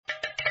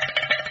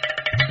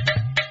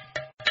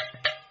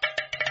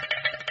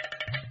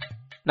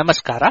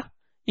ನಮಸ್ಕಾರ.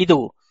 ಇದು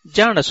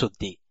ಜಾಣ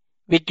ಸುದ್ದಿ,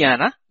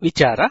 ವಿಜ್ಞಾನ,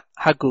 ವಿಚಾರ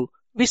ಹಾಗೂ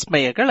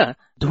ವಿಸ್ಮಯಗಳ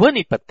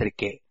ಧ್ವನಿ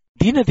ಪತ್ರಿಕೆ.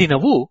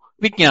 ದಿನದಿನವೂ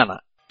ವಿಜ್ಞಾನ.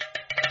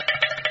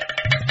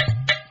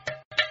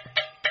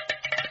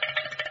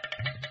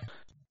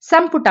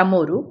 ಸಂಪುಟ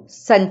 3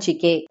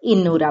 ಸಂಚಿಕೆ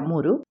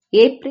 203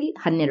 ಏಪ್ರಿಲ್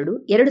 12,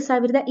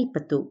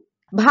 2020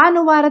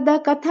 ಭಾನುವಾರದ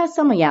ಕಥಾ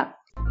ಸಮಯ.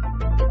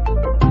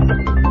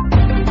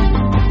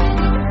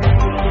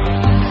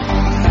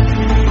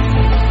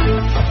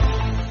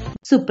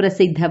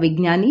 ಸುಪ್ರಸಿದ್ಧ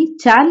ವಿಜ್ಞಾನಿ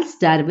ಚಾರ್ಲ್ಸ್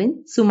ಡಾರ್ವಿನ್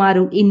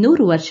ಸುಮಾರು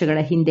 200 ವರ್ಷಗಳ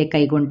ಹಿಂದೆ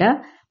ಕೈಗೊಂಡ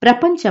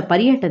ಪ್ರಪಂಚ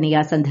ಪರ್ಯಟನೆಯ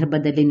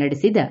ಸಂದರ್ಭದಲ್ಲಿ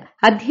ನಡೆಸಿದ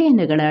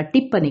ಅಧ್ಯಯನಗಳ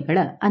ಟಿಪ್ಪಣಿಗಳ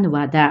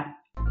ಅನುವಾದ.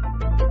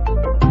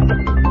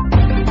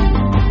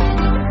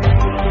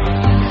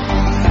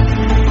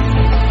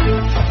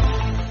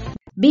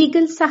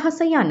 ಬೀಗಲ್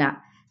ಸಾಹಸಯಾನ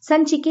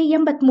ಸಂಚಿಕೆ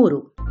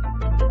 83.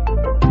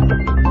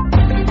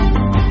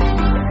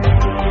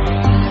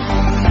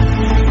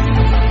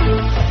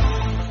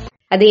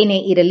 ಅದೇನೇ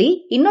ಇರಲಿ,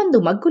 ಇನ್ನೊಂದು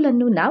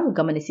ಮಗ್ಗುಲನ್ನು ನಾವು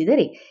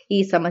ಗಮನಿಸಿದರೆ ಈ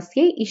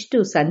ಸಮಸ್ಯೆ ಇಷ್ಟು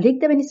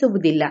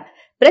ಸಂದಿಗ್ಧವೆನಿಸುವುದಿಲ್ಲ.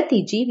 ಪ್ರತಿ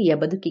ಜೀವಿಯ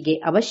ಬದುಕಿಗೆ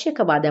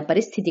ಅವಶ್ಯಕವಾದ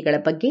ಪರಿಸ್ಥಿತಿಗಳ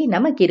ಬಗ್ಗೆ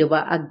ನಮಗಿರುವ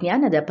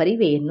ಅಜ್ಞಾನದ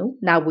ಪರಿವೆಯನ್ನು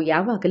ನಾವು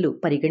ಯಾವಾಗಲೂ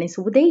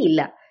ಪರಿಗಣಿಸುವುದೇ ಇಲ್ಲ.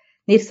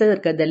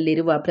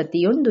 ನಿಸರ್ಗದಲ್ಲಿರುವ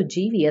ಪ್ರತಿಯೊಂದು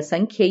ಜೀವಿಯ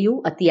ಸಂಖ್ಯೆಯೂ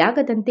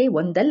ಅತಿಯಾಗದಂತೆ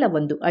ಒಂದಲ್ಲ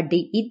ಒಂದು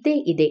ಅಡ್ಡಿ ಇದ್ದೇ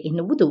ಇದೆ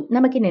ಎನ್ನುವುದು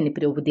ನಮಗೆ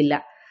ನೆನಪಿರುವುದಿಲ್ಲ.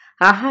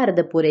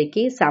 ಆಹಾರದ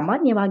ಪೂರೈಕೆ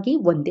ಸಾಮಾನ್ಯವಾಗಿ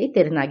ಒಂದೇ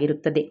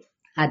ತೆರನಾಗಿರುತ್ತದೆ.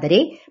 ಆದರೆ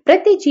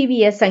ಪ್ರತಿ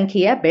ಜೀವಿಯ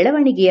ಸಂಖ್ಯೆಯ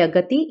ಬೆಳವಣಿಗೆಯ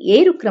ಗತಿ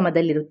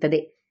ಏರುಕ್ರಮದಲ್ಲಿರುತ್ತದೆ.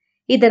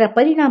 ಇದರ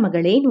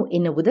ಪರಿಣಾಮಗಳೇನು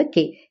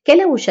ಎನ್ನುವುದಕ್ಕೆ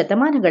ಕೆಲವು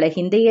ಶತಮಾನಗಳ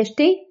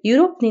ಹಿಂದೆಯಷ್ಟೇ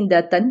ಯುರೋಪ್ನಿಂದ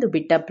ತಂದು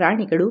ಬಿಟ್ಟ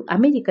ಪ್ರಾಣಿಗಳು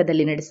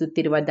ಅಮೆರಿಕದಲ್ಲಿ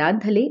ನಡೆಸುತ್ತಿರುವ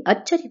ದಾಂಧಲೆ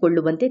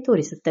ಅಚ್ಚರಿಗೊಳ್ಳುವಂತೆ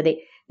ತೋರಿಸುತ್ತದೆ.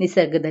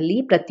 ನಿಸರ್ಗದಲ್ಲಿ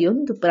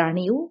ಪ್ರತಿಯೊಂದು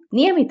ಪ್ರಾಣಿಯೂ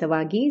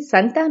ನಿಯಮಿತವಾಗಿ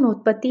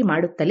ಸಂತಾನೋತ್ಪತ್ತಿ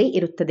ಮಾಡುತ್ತಲೇ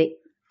ಇರುತ್ತದೆ.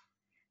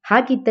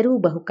 ಹಾಗಿದ್ದರೂ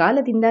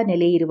ಬಹುಕಾಲದಿಂದ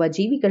ನೆಲೆಯಿರುವ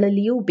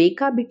ಜೀವಿಗಳಲ್ಲಿಯೂ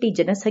ಬೇಕಾಬಿಟ್ಟಿ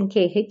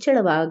ಜನಸಂಖ್ಯೆ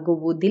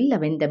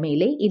ಹೆಚ್ಚಳವಾಗುವುದಿಲ್ಲವೆಂದ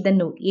ಮೇಲೆ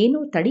ಇದನ್ನು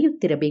ಏನೂ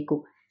ತಡೆಯುತ್ತಿರಬೇಕು.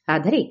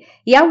 ಆದರೆ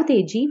ಯಾವುದೇ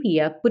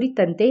ಜೀವಿಯ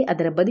ಕುರಿತಂತೆ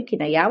ಅದರ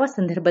ಬದುಕಿನ ಯಾವ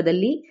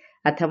ಸಂದರ್ಭದಲ್ಲಿ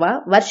ಅಥವಾ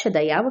ವರ್ಷದ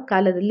ಯಾವ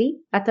ಕಾಲದಲ್ಲಿ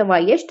ಅಥವಾ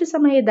ಎಷ್ಟು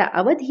ಸಮಯದ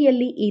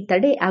ಅವಧಿಯಲ್ಲಿ ಈ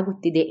ತಡೆ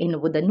ಆಗುತ್ತಿದೆ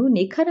ಎನ್ನುವುದನ್ನು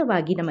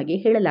ನಿಖರವಾಗಿ ನಮಗೆ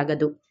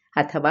ಹೇಳಲಾಗದು,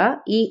 ಅಥವಾ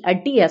ಈ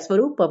ಅಡ್ಡಿಯ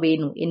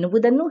ಸ್ವರೂಪವೇನು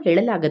ಎನ್ನುವುದನ್ನು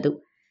ಹೇಳಲಾಗದು.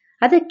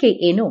 ಅದಕ್ಕೆ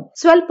ಏನೋ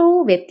ಸ್ವಲ್ಪವೂ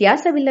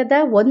ವ್ಯತ್ಯಾಸವಿಲ್ಲದ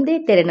ಒಂದೇ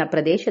ತೆರೆನ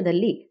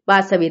ಪ್ರದೇಶದಲ್ಲಿ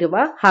ವಾಸವಿರುವ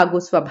ಹಾಗೂ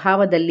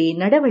ಸ್ವಭಾವದಲ್ಲಿ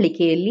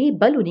ನಡವಳಿಕೆಯಲ್ಲಿ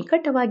ಬಲು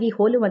ನಿಕಟವಾಗಿ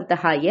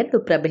ಹೋಲುವಂತಹ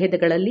 2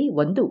 ಪ್ರಭೇದಗಳಲ್ಲಿ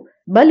ಒಂದು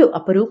ಬಲು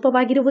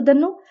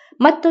ಅಪರೂಪವಾಗಿರುವುದನ್ನು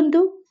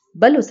ಮತ್ತೊಂದು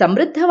ಬಲು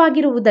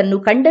ಸಮೃದ್ಧವಾಗಿರುವುದನ್ನು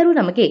ಕಂಡರೂ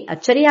ನಮಗೆ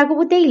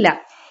ಅಚ್ಚರಿಯಾಗುವುದೇ ಇಲ್ಲ.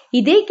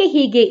 ಇದೇಕೆ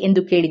ಹೀಗೆ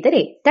ಎಂದು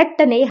ಕೇಳಿದರೆ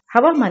ತಟ್ಟನೆ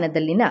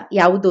ಹವಾಮಾನದಲ್ಲಿನ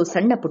ಯಾವುದೋ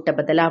ಸಣ್ಣ ಪುಟ್ಟ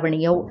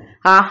ಬದಲಾವಣೆಯೋ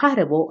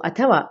ಆಹಾರವೋ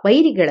ಅಥವಾ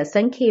ವೈರಿಗಳ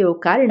ಸಂಖ್ಯೆಯೋ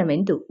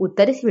ಕಾರಣವೆಂದು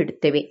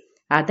ಉತ್ತರಿಸಿಬಿಡುತ್ತೇವೆ.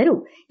 ಆದರೂ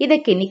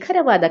ಇದಕ್ಕೆ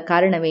ನಿಖರವಾದ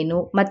ಕಾರಣವೇನು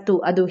ಮತ್ತು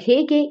ಅದು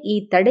ಹೇಗೆ ಈ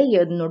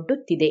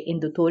ತಡೆಯನ್ನೊಡ್ಡುತ್ತಿದೆ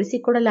ಎಂದು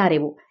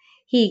ತೋರಿಸಿಕೊಡಲಾರೆವು.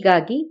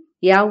 ಹೀಗಾಗಿ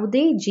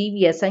ಯಾವುದೇ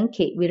ಜೀವಿಯ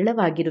ಸಂಖ್ಯೆ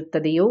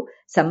ವಿರಳವಾಗಿರುತ್ತದೆಯೋ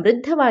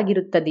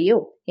ಸಮೃದ್ಧವಾಗಿರುತ್ತದೆಯೋ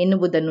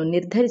ಎನ್ನುವುದನ್ನು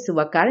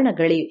ನಿರ್ಧರಿಸುವ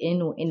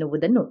ಕಾರಣಗಳೇನು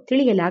ಎನ್ನುವುದನ್ನು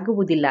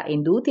ತಿಳಿಯಲಾಗುವುದಿಲ್ಲ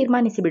ಎಂದು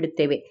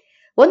ತೀರ್ಮಾನಿಸಿಬಿಡುತ್ತೇವೆ.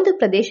 ಒಂದು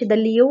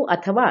ಪ್ರದೇಶದಲ್ಲಿಯೋ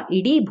ಅಥವಾ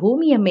ಇಡೀ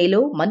ಭೂಮಿಯ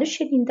ಮೇಲೋ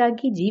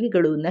ಮನುಷ್ಯನಿಂದಾಗಿ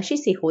ಜೀವಿಗಳು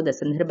ನಶಿಸಿ ಹೋದ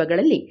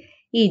ಸಂದರ್ಭಗಳಲ್ಲಿ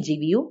ಈ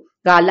ಜೀವಿಯು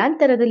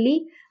ಕಾಲಾಂತರದಲ್ಲಿ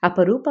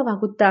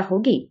ಅಪರೂಪವಾಗುತ್ತಾ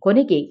ಹೋಗಿ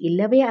ಕೊನೆಗೆ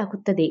ಇಲ್ಲವೇ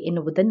ಆಗುತ್ತದೆ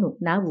ಎನ್ನುವುದನ್ನು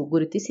ನಾವು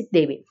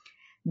ಗುರುತಿಸಿದ್ದೇವೆ.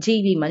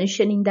 ಜೀವಿ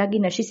ಮನುಷ್ಯನಿಂದಾಗಿ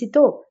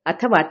ನಶಿಸಿತೋ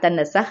ಅಥವಾ ತನ್ನ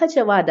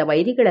ಸಹಜವಾದ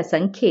ವೈರಿಗಳ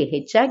ಸಂಖ್ಯೆ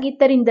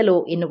ಹೆಚ್ಚಾಗಿದ್ದರಿಂದಲೋ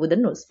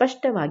ಎನ್ನುವುದನ್ನು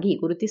ಸ್ಪಷ್ಟವಾಗಿ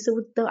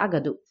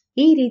ಗುರುತಿಸುವುದಾಗದು.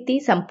 ಈ ರೀತಿ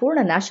ಸಂಪೂರ್ಣ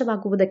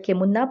ನಾಶವಾಗುವುದಕ್ಕೆ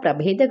ಮುನ್ನ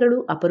ಪ್ರಭೇದಗಳು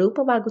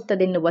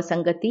ಅಪರೂಪವಾಗುತ್ತದೆನ್ನುವ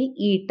ಸಂಗತಿ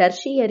ಈ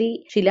ಟರ್ಷಿಯರಿ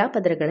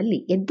ಶಿಲಾಪದರಗಳಲ್ಲಿ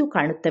ಎದ್ದು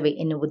ಕಾಣುತ್ತವೆ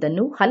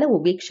ಎನ್ನುವುದನ್ನು ಹಲವು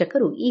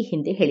ವೀಕ್ಷಕರು ಈ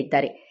ಹಿಂದೆ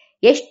ಹೇಳಿದ್ದಾರೆ.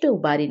 ಎಷ್ಟೋ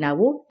ಬಾರಿ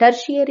ನಾವು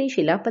ಟರ್ಷಿಯರಿ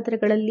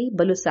ಶಿಲಾಪದರಗಳಲ್ಲಿ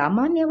ಬಲು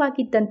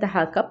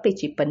ಸಾಮಾನ್ಯವಾಗಿದ್ದಂತಹ ಕಪ್ಪೆ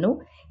ಚಿಪ್ಪನ್ನು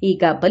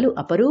ಈಗ ಬಲು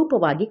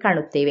ಅಪರೂಪವಾಗಿ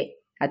ಕಾಣುತ್ತೇವೆ,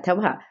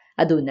 ಅಥವಾ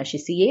ಅದು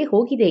ನಶಿಸಿಯೇ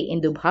ಹೋಗಿದೆ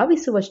ಎಂದು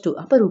ಭಾವಿಸುವಷ್ಟು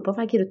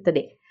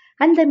ಅಪರೂಪವಾಗಿರುತ್ತದೆ.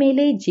 ಅಂದ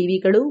ಮೇಲೆ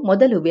ಜೀವಿಗಳು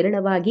ಮೊದಲು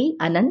ವಿರಳವಾಗಿ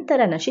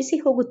ಅನಂತರ ನಶಿಸಿ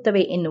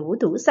ಹೋಗುತ್ತವೆ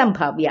ಎನ್ನುವುದು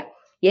ಸಂಭಾವ್ಯ.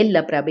 ಎಲ್ಲ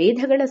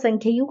ಪ್ರಭೇದಗಳ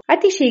ಸಂಖ್ಯೆಯು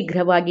ಅತಿ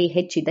ಶೀಘ್ರವಾಗಿ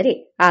ಹೆಚ್ಚಿದರೆ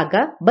ಆಗ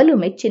ಬಲು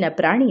ಮೆಚ್ಚಿನ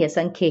ಪ್ರಾಣಿಯ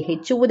ಸಂಖ್ಯೆ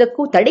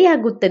ಹೆಚ್ಚುವುದಕ್ಕೂ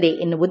ತಡೆಯಾಗುತ್ತದೆ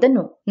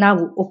ಎನ್ನುವುದನ್ನು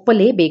ನಾವು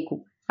ಒಪ್ಪಲೇಬೇಕು.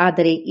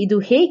 ಆದರೆ ಇದು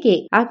ಹೇಗೆ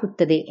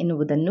ಆಗುತ್ತದೆ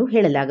ಎನ್ನುವುದನ್ನು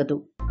ಹೇಳಲಾಗದು.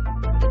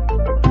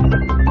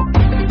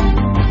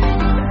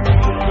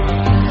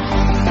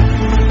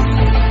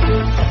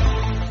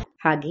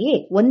 ಹಾಗೆಯೇ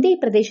ಒಂದೇ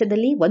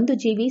ಪ್ರದೇಶದಲ್ಲಿ ಒಂದು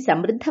ಜೀವಿ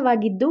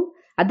ಸಮೃದ್ಧವಾಗಿದ್ದು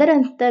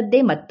ಅದರಂಥದ್ದೇ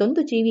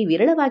ಮತ್ತೊಂದು ಜೀವಿ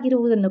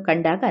ವಿರಳವಾಗಿರುವುದನ್ನು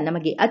ಕಂಡಾಗ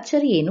ನಮಗೆ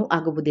ಅಚ್ಚರಿ ಏನೂ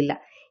ಆಗುವುದಿಲ್ಲ.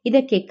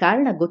 ಇದಕ್ಕೆ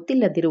ಕಾರಣ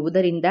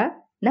ಗೊತ್ತಿಲ್ಲದಿರುವುದರಿಂದ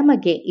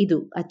ನಮಗೆ ಇದು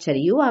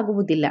ಅಚ್ಚರಿಯೂ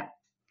ಆಗುವುದಿಲ್ಲ.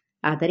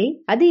 ಆದರೆ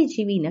ಅದೇ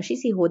ಜೀವಿ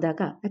ನಶಿಸಿ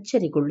ಹೋದಾಗ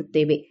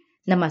ಅಚ್ಚರಿಗೊಳ್ಳುತ್ತೇವೆ.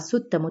 ನಮ್ಮ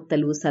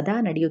ಸುತ್ತಮುತ್ತಲೂ ಸದಾ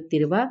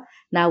ನಡೆಯುತ್ತಿರುವ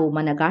ನಾವು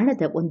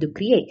ಮನಗಾಣದ ಒಂದು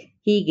ಕ್ರಿಯೆ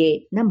ಹೀಗೆ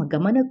ನಮ್ಮ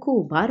ಗಮನಕ್ಕೂ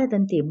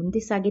ಬಾರದಂತೆ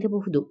ಮುಂದೆ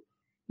ಸಾಗಿರಬಹುದು.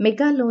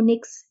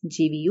 ಮೆಗಾಲೋನಿಕ್ಸ್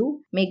ಜೀವಿಯು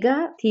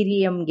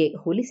ಮೆಗಾಥೀರಿಯಂಗೆ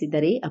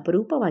ಹೋಲಿಸಿದರೆ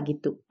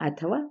ಅಪರೂಪವಾಗಿತ್ತು,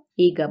 ಅಥವಾ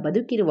ಈಗ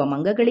ಬದುಕಿರುವ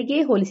ಮಂಗಗಳಿಗೇ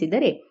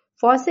ಹೋಲಿಸಿದರೆ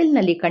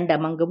ಫಾಸಿಲ್ನಲ್ಲಿ ಕಂಡ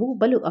ಮಂಗವು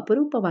ಬಲು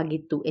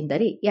ಅಪರೂಪವಾಗಿತ್ತು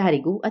ಎಂದರೆ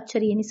ಯಾರಿಗೂ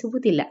ಅಚ್ಚರಿ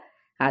ಎನಿಸುವುದಿಲ್ಲ.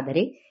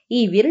 ಆದರೆ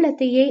ಈ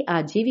ವಿರಳತೆಯೇ ಆ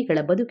ಜೀವಿಗಳ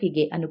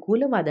ಬದುಕಿಗೆ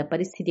ಅನುಕೂಲವಾದ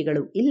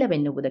ಪರಿಸ್ಥಿತಿಗಳು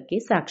ಇಲ್ಲವೆನ್ನುವುದಕ್ಕೆ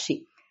ಸಾಕ್ಷಿ.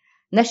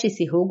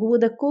 ನಶಿಸಿ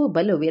ಹೋಗುವುದಕ್ಕೂ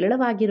ಬಲು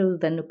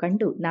ವಿರಳವಾಗಿರುವುದನ್ನು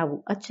ಕಂಡು ನಾವು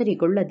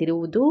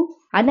ಅಚ್ಚರಿಗೊಳ್ಳದಿರುವುದು,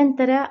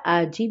 ಅನಂತರ ಆ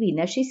ಜೀವಿ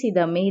ನಶಿಸಿದ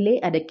ಮೇಲೆ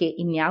ಅದಕ್ಕೆ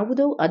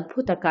ಇನ್ಯಾವುದೋ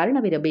ಅದ್ಭುತ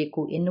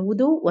ಕಾರಣವಿರಬೇಕು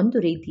ಎನ್ನುವುದೂ ಒಂದು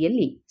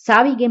ರೀತಿಯಲ್ಲಿ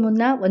ಸಾವಿಗೆ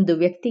ಮುನ್ನ ಒಂದು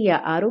ವ್ಯಕ್ತಿಯ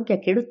ಆರೋಗ್ಯ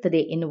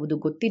ಕೆಡುತ್ತದೆ ಎನ್ನುವುದು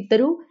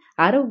ಗೊತ್ತಿದ್ದರೂ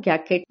ಆರೋಗ್ಯ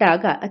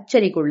ಕೆಟ್ಟಾಗ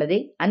ಅಚ್ಚರಿಗೊಳ್ಳದೆ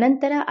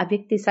ಅನಂತರ ಆ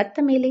ವ್ಯಕ್ತಿ ಸತ್ತ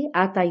ಮೇಲೆ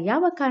ಆತ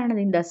ಯಾವ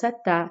ಕಾರಣದಿಂದ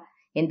ಸತ್ತ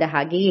ಎಂದ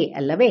ಹಾಗೆಯೇ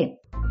ಅಲ್ಲವೇ?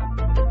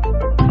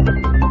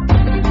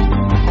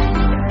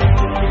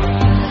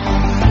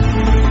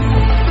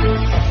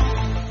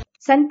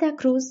 ಸಂತಾ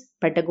ಕ್ರೂಜ್,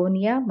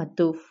 ಪಟಗೋನಿಯಾ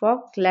ಮತ್ತು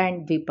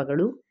ಫಾಕ್ಲ್ಯಾಂಡ್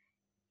ದ್ವೀಪಗಳು,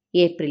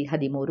 ಏಪ್ರಿಲ್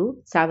 13,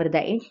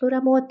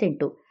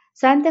 1838.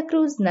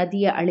 ಸಾಂತಾಕ್ರೂಜ್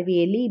ನದಿಯ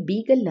ಅಳವೆಯಲ್ಲಿ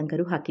ಬೀಗಲ್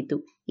ಲಂಗರು ಹಾಕಿತು.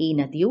 ಈ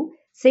ನದಿಯು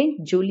ಸೇಂಟ್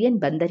ಜೂಲಿಯನ್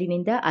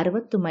ಬಂದರಿನಿಂದ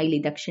 60 ಮೈಲಿ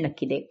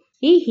ದಕ್ಷಿಣಕ್ಕಿದೆ.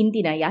 ಈ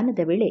ಹಿಂದಿನ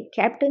ಯಾನದ ವೇಳೆ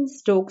ಕ್ಯಾಪ್ಟನ್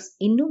ಸ್ಟೋಕ್ಸ್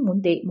ಇನ್ನೂ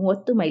ಮುಂದೆ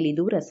 30 ಮೈಲಿ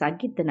ದೂರ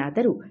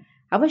ಸಾಗಿದ್ದನಾದರೂ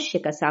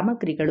ಅವಶ್ಯಕ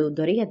ಸಾಮಗ್ರಿಗಳು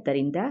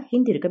ದೊರೆಯದ್ದರಿಂದ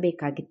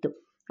ಹಿಂದಿರುಗಬೇಕಾಗಿತ್ತು.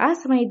 ಆ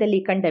ಸಮಯದಲ್ಲಿ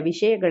ಕಂಡ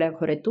ವಿಷಯಗಳ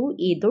ಹೊರತು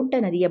ಈ ದೊಡ್ಡ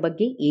ನದಿಯ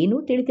ಬಗ್ಗೆ ಏನೂ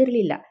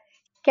ತಿಳಿದಿರಲಿಲ್ಲ.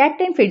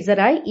 ಕ್ಯಾಪ್ಟನ್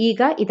ಫಿಟ್ಜರಾಯ್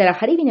ಈಗ ಇದರ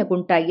ಹರಿವಿನ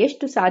ಗುಂಟ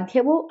ಎಷ್ಟು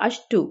ಸಾಧ್ಯವೋ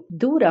ಅಷ್ಟು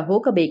ದೂರ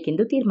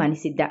ಹೋಗಬೇಕೆಂದು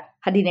ತೀರ್ಮಾನಿಸಿದ್ದ.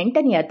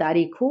 18ನೆಯ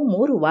ತಾರೀಖು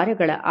 3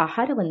 ವಾರಗಳ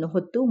ಆಹಾರವನ್ನು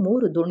ಹೊತ್ತು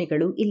 3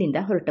 ದೋಣಿಗಳು ಇಲ್ಲಿಂದ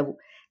ಹೊರಟವು.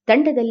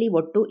 ತಂಡದಲ್ಲಿ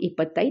ಒಟ್ಟು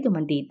 25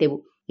 ಮಂದಿ ಇದ್ದೆವು.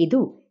 ಇದು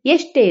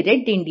ಎಷ್ಟೇ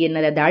ರೆಡ್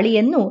ಇಂಡಿಯನ್ನರ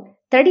ದಾಳಿಯನ್ನು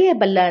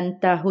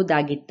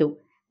ತಡೆಯಬಲ್ಲಂತಹುದಾಗಿತ್ತು.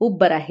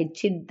 ಉಬ್ಬರ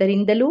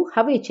ಹೆಚ್ಚಿದ್ದರಿಂದಲೂ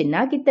ಹವೆ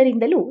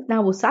ಚೆನ್ನಾಗಿದ್ದರಿಂದಲೂ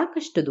ನಾವು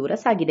ಸಾಕಷ್ಟು ದೂರ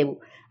ಸಾಗಿದೆವು.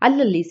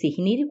 ಅಲ್ಲಲ್ಲಿ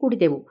ಸಿಹಿ ನೀರು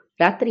ಕುಡಿದೆವು.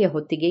 ರಾತ್ರಿಯ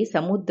ಹೊತ್ತಿಗೆ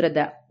ಸಮುದ್ರದ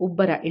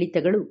ಉಬ್ಬರ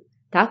ಇಳಿತಗಳು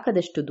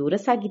ತಾಕದಷ್ಟು ದೂರ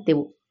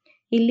ಸಾಗಿದ್ದೆವು.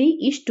 ಇಲ್ಲಿ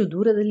ಇಷ್ಟು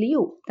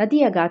ದೂರದಲ್ಲಿಯೂ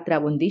ನದಿಯ ಗಾತ್ರ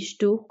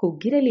ಒಂದಿಷ್ಟು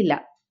ಕುಗ್ಗಿರಲಿಲ್ಲ.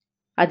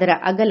 ಅದರ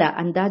ಅಗಲ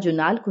ಅಂದಾಜು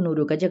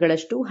 400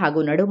 ಗಜಗಳಷ್ಟು ಹಾಗೂ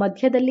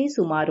ನಡುಮಧ್ಯದಲ್ಲಿ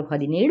ಸುಮಾರು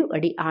 17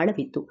 ಅಡಿ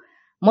ಆಳವಿತ್ತು.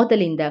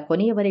 ಮೊದಲಿಂದ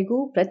ಕೊನೆಯವರೆಗೂ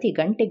ಪ್ರತಿ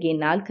ಗಂಟೆಗೆ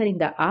 4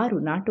 ರಿಂದ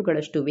 6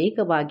 ನಾಟುಗಳಷ್ಟು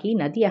ವೇಗವಾಗಿ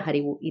ನದಿಯ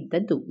ಹರಿವು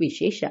ಇದ್ದದ್ದು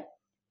ವಿಶೇಷ.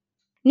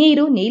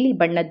 ನೀರು ನೀಲಿ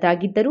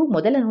ಬಣ್ಣದ್ದಾಗಿದ್ದರೂ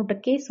ಮೊದಲ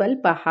ನೋಟಕ್ಕೆ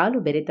ಸ್ವಲ್ಪ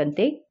ಹಾಲು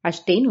ಬೆರೆತಂತೆ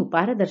ಅಷ್ಟೇನೂ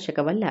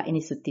ಪಾರದರ್ಶಕವಲ್ಲ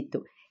ಎನಿಸುತ್ತಿತ್ತು.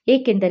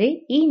 ಏಕೆಂದರೆ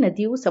ಈ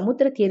ನದಿಯು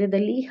ಸಮುದ್ರ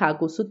ತೀರದಲ್ಲಿ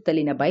ಹಾಗೂ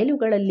ಸುತ್ತಲಿನ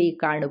ಬಯಲುಗಳಲ್ಲಿ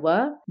ಕಾಣುವ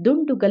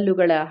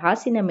ದುಂಡುಗಲ್ಲುಗಳ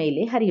ಹಾಸಿನ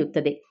ಮೇಲೆ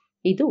ಹರಿಯುತ್ತದೆ.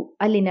 ಇದು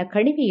ಅಲ್ಲಿನ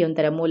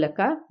ಕಣಿವೆಯೊಂದರ ಮೂಲಕ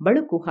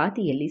ಬಳುಕು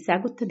ಹಾದಿಯಲ್ಲಿ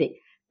ಸಾಗುತ್ತದೆ.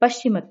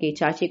 ಪಶ್ಚಿಮಕ್ಕೆ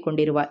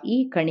ಚಾಚಿಕೊಂಡಿರುವ ಈ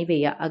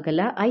ಕಣಿವೆಯ ಅಗಲ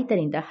 5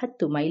 ರಿಂದ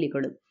 10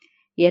 ಮೈಲಿಗಳು.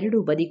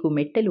 2 ಬದಿಗೂ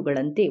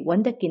ಮೆಟ್ಟಲುಗಳಂತೆ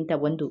ಒಂದಕ್ಕಿಂತ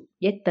ಒಂದು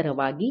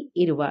ಎತ್ತರವಾಗಿ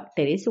ಇರುವ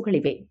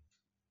ಟೆರೇಸುಗಳಿವೆ.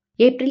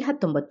 ಏಪ್ರಿಲ್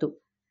 19.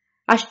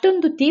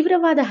 ಅಷ್ಟೊಂದು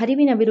ತೀವ್ರವಾದ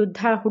ಹರಿವಿನ ವಿರುದ್ಧ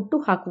ಹುಟ್ಟು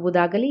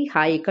ಹಾಕುವುದಾಗಲಿ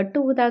ಹಾಯಿ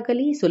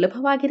ಕಟ್ಟುವುದಾಗಲಿ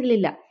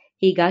ಸುಲಭವಾಗಿರಲಿಲ್ಲ.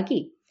 ಹೀಗಾಗಿ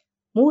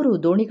 3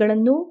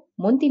 ದೋಣಿಗಳನ್ನೂ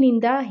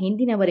ಮುಂದಿನಿಂದ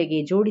ಹಿಂದಿನವರೆಗೆ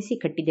ಜೋಡಿಸಿ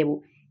ಕಟ್ಟಿದೆವು.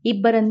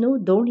 ಇಬ್ಬರನ್ನು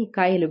ದೋಣಿ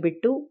ಕಾಯಲು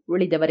ಬಿಟ್ಟು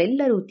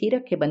ಉಳಿದವರೆಲ್ಲರೂ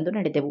ತೀರಕ್ಕೆ ಬಂದು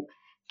ನಡೆದೆವು.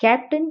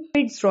 ಕ್ಯಾಪ್ಟನ್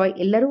ಫಿಟ್ಜ್ರಾಯ್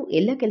ಎಲ್ಲರೂ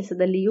ಎಲ್ಲ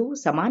ಕೆಲಸದಲ್ಲಿಯೂ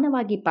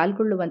ಸಮಾನವಾಗಿ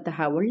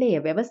ಪಾಲ್ಗೊಳ್ಳುವಂತಹ ಒಳ್ಳೆಯ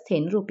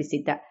ವ್ಯವಸ್ಥೆಯನ್ನು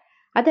ರೂಪಿಸಿದ್ದ.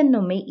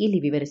 ಅದನ್ನೊಮ್ಮೆ ಇಲ್ಲಿ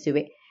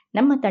ವಿವರಿಸುವೆ.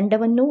 ನಮ್ಮ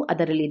ತಂಡವನ್ನೂ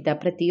ಅದರಲ್ಲಿದ್ದ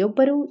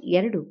ಪ್ರತಿಯೊಬ್ಬರೂ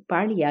 2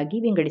 ಪಾಳಿಯಾಗಿ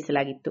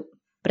ವಿಂಗಡಿಸಲಾಗಿತ್ತು.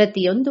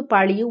 ಪ್ರತಿಯೊಂದು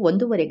ಪಾಳಿಯೂ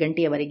 1.5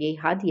 ಗಂಟೆಯವರೆಗೆ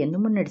ಹಾದಿಯನ್ನು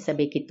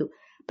ಮುನ್ನಡೆಸಬೇಕಿತ್ತು.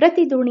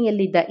 ಪ್ರತಿ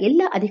ದೋಣಿಯಲ್ಲಿದ್ದ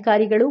ಎಲ್ಲ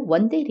ಅಧಿಕಾರಿಗಳು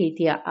ಒಂದೇ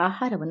ರೀತಿಯ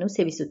ಆಹಾರವನ್ನು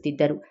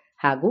ಸೇವಿಸುತ್ತಿದ್ದರು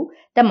ಹಾಗೂ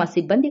ತಮ್ಮ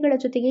ಸಿಬ್ಬಂದಿಗಳ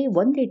ಜೊತೆಗೆ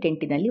ಒಂದೇ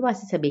ಟೆಂಟಿನಲ್ಲಿ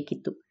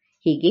ವಾಸಿಸಬೇಕಿತ್ತು.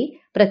 ಹೀಗೆ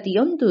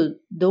ಪ್ರತಿಯೊಂದು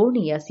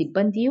ದೋಣಿಯ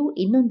ಸಿಬ್ಬಂದಿಯೂ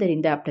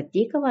ಇನ್ನೊಂದರಿಂದ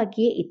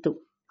ಪ್ರತ್ಯೇಕವಾಗಿಯೇ ಇತ್ತು.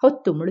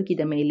 ಹೊತ್ತು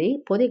ಮುಳುಗಿದ ಮೇಲೆ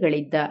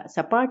ಪೊದೆಗಳಿದ್ದ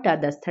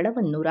ಸಪಾಟಾದ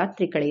ಸ್ಥಳವನ್ನು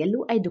ರಾತ್ರಿ ಕಳೆಯಲು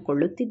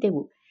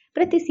ಆಯ್ದುಕೊಳ್ಳುತ್ತಿದ್ದೆವು.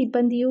 ಪ್ರತಿ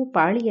ಸಿಬ್ಬಂದಿಯೂ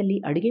ಪಾಳಿಯಲ್ಲಿ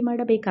ಅಡುಗೆ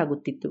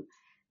ಮಾಡಬೇಕಾಗುತ್ತಿತ್ತು.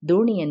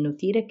 ದೋಣಿಯನ್ನು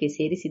ತೀರಕ್ಕೆ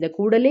ಸೇರಿಸಿದ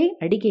ಕೂಡಲೇ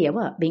ಅಡಿಗೆಯವ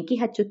ಬೆಂಕಿ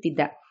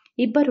ಹಚ್ಚುತ್ತಿದ್ದ.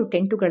 2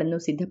 ಟೆಂಟುಗಳನ್ನು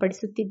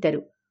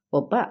ಸಿದ್ಧಪಡಿಸುತ್ತಿದ್ದರು.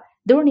 ಒಬ್ಬ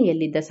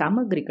ದೋಣಿಯಲ್ಲಿದ್ದ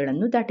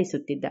ಸಾಮಗ್ರಿಗಳನ್ನು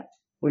ದಾಟಿಸುತ್ತಿದ್ದ.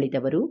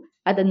 ಉಳಿದವರು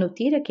ಅದನ್ನು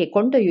ತೀರಕ್ಕೆ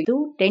ಕೊಂಡೊಯ್ದು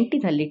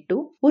ಟೆಂಟಿನಲ್ಲಿಟ್ಟು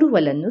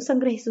ಉರುವಲನ್ನು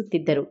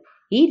ಸಂಗ್ರಹಿಸುತ್ತಿದ್ದರು.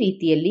 ಈ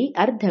ರೀತಿಯಲ್ಲಿ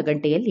ಅರ್ಧ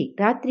ಗಂಟೆಯಲ್ಲಿ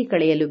ರಾತ್ರಿ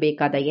ಕಳೆಯಲು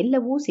ಬೇಕಾದ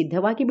ಎಲ್ಲವೂ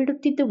ಸಿದ್ಧವಾಗಿ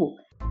ಬಿಡುತ್ತಿದ್ದುವು.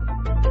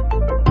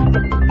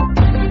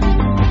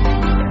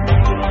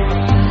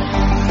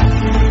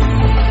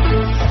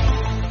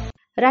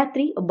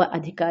 ರಾತ್ರಿ ಒಬ್ಬ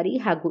ಅಧಿಕಾರಿ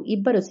ಹಾಗೂ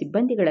 2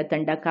 ಸಿಬ್ಬಂದಿಗಳ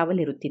ತಂಡ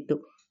ಕಾವಲಿರುತ್ತಿತ್ತು.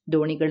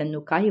 ದೋಣಿಗಳನ್ನು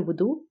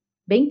ಕಾಯುವುದು,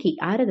 ಬೆಂಕಿ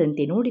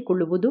ಆರದಂತೆ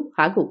ನೋಡಿಕೊಳ್ಳುವುದು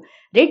ಹಾಗೂ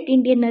ರೆಡ್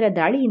ಇಂಡಿಯನ್ನರ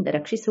ದಾಳಿಯಿಂದ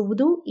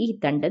ರಕ್ಷಿಸುವುದು ಈ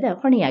ತಂಡದ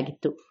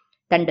ಹೊಣೆಯಾಗಿತ್ತು.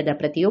 ತಂಡದ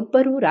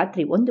ಪ್ರತಿಯೊಬ್ಬರೂ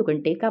ರಾತ್ರಿ 1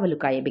 ಗಂಟೆ ಕಾವಲು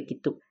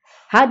ಕಾಯಬೇಕಿತ್ತು.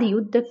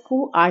 ಹಾದಿಯುದ್ದಕ್ಕೂ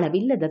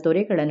ಆಳವಿಲ್ಲದ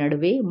ತೊರೆಗಳ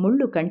ನಡುವೆ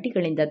ಮುಳ್ಳು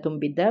ಕಂಟಿಗಳಿಂದ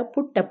ತುಂಬಿದ್ದ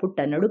ಪುಟ್ಟ ಪುಟ್ಟ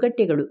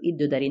ನಡುಗಡ್ಡೆಗಳು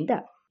ಇದ್ದುದರಿಂದ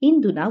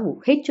ಇಂದು ನಾವು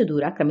ಹೆಚ್ಚು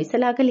ದೂರ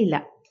ಕ್ರಮಿಸಲಾಗಲಿಲ್ಲ.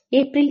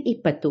 ಏಪ್ರಿಲ್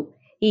 20.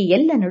 ಈ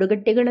ಎಲ್ಲ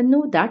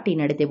ನಡುಗಡ್ಡೆಗಳನ್ನೂ ದಾಟಿ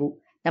ನಡೆದೆವು.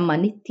 ನಮ್ಮ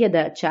ನಿತ್ಯದ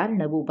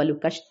ಚಾರಣವು ಬಲು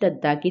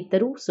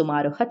ಕಷ್ಟದ್ದಾಗಿದ್ದರೂ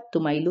ಸುಮಾರು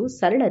 10 ಮೈಲು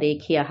ಸರಳ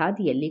ರೇಖೆಯ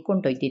ಹಾದಿಯಲ್ಲಿ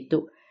ಕೊಂಡೊಯ್ದಿತ್ತು.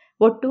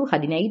 ಒಟ್ಟು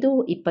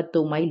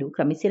 15-20 ಮೈಲು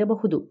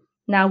ಕ್ರಮಿಸಿರಬಹುದು.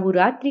 ನಾವು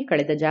ರಾತ್ರಿ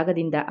ಕಳೆದ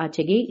ಜಾಗದಿಂದ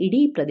ಆಚೆಗೆ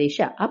ಇಡೀ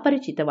ಪ್ರದೇಶ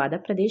ಅಪರಿಚಿತವಾದ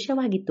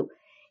ಪ್ರದೇಶವಾಗಿತ್ತು.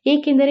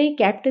 ಏಕೆಂದರೆ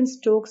ಕ್ಯಾಪ್ಟನ್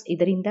ಸ್ಟೋಕ್ಸ್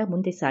ಇದರಿಂದ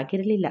ಮುಂದೆ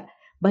ಸಾಗಿರಲಿಲ್ಲ.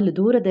 ಬಲು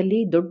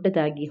ದೂರದಲ್ಲಿ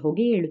ದೊಡ್ಡದಾಗಿ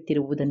ಹೊಗೆ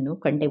ಏಳುತ್ತಿರುವುದನ್ನು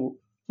ಕಂಡೆವು.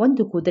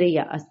 ಒಂದು ಕುದುರೆಯ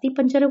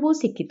ಅಸ್ಥಿಪಂಜರವೂ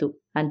ಸಿಕ್ಕಿತು.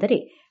 ಅಂದರೆ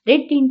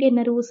ರೆಡ್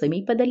ಇಂಡಿಯನ್ನರು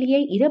ಸಮೀಪದಲ್ಲಿಯೇ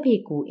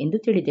ಇರಬೇಕು ಎಂದು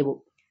ತಿಳಿದೆವು.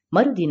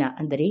 ಮರುದಿನ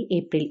ಅಂದರೆ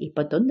ಏಪ್ರಿಲ್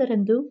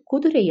 21ರಂದು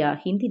ಕುದುರೆಯ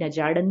ಹಿಂದಿನ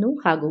ಜಾಡನ್ನು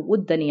ಹಾಗೂ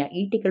ಉದ್ದನೆಯ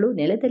ಈಟಿಗಳು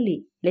ನೆಲದಲ್ಲಿ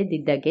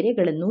ಎಳೆದಿದ್ದ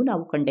ಗೆರೆಗಳನ್ನು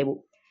ನಾವು ಕಂಡೆವು.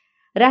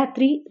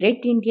 ರಾತ್ರಿ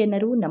ರೆಡ್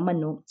ಇಂಡಿಯನ್ನರು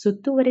ನಮ್ಮನ್ನು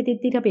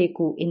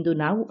ಸುತ್ತುವರೆದಿದ್ದಿರಬೇಕು ಎಂದು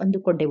ನಾವು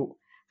ಅಂದುಕೊಂಡೆವು.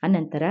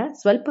 ಅನಂತರ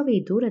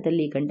ಸ್ವಲ್ಪವೇ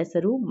ದೂರದಲ್ಲಿ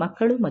ಗಂಡಸರು,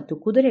 ಮಕ್ಕಳು ಮತ್ತು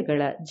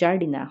ಕುದುರೆಗಳ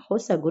ಜಾಡಿನ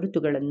ಹೊಸ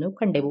ಗುರುತುಗಳನ್ನು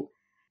ಕಂಡೆವು.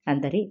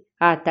 ಅಂದರೆ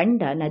ಆ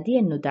ತಂಡ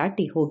ನದಿಯನ್ನು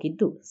ದಾಟಿ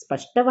ಹೋಗಿದ್ದು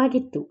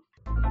ಸ್ಪಷ್ಟವಾಗಿತ್ತು.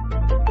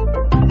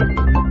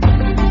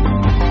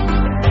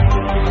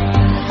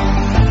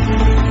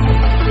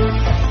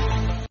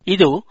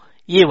 ಇದು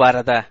ಈ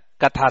ವಾರದ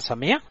ಕಥಾ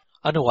ಸಮಯ.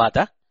 ಅನುವಾದ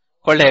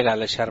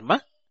ಕೊಳ್ಳೇಗಾಲ ಶರ್ಮಾ.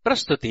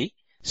 ಪ್ರಸ್ತುತಿ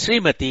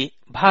ಶ್ರೀಮತಿ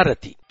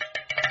ಭಾರತಿ.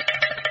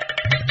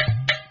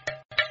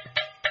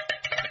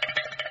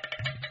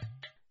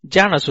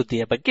 ಜಾಣ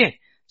ಸುದ್ದಿಯ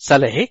ಬಗ್ಗೆ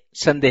ಸಲಹೆ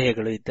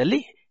ಸಂದೇಹಗಳು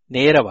ಇದ್ದಲ್ಲಿ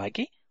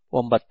ನೇರವಾಗಿ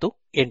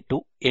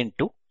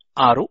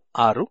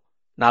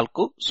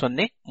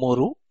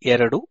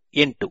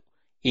 9886640328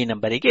 ಈ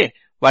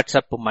ನಂಬರಿಗೆ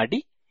ವಾಟ್ಸಪ್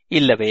ಮಾಡಿ,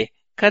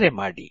 ಇಲ್ಲವೇ ಕರೆ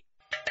ಮಾಡಿ.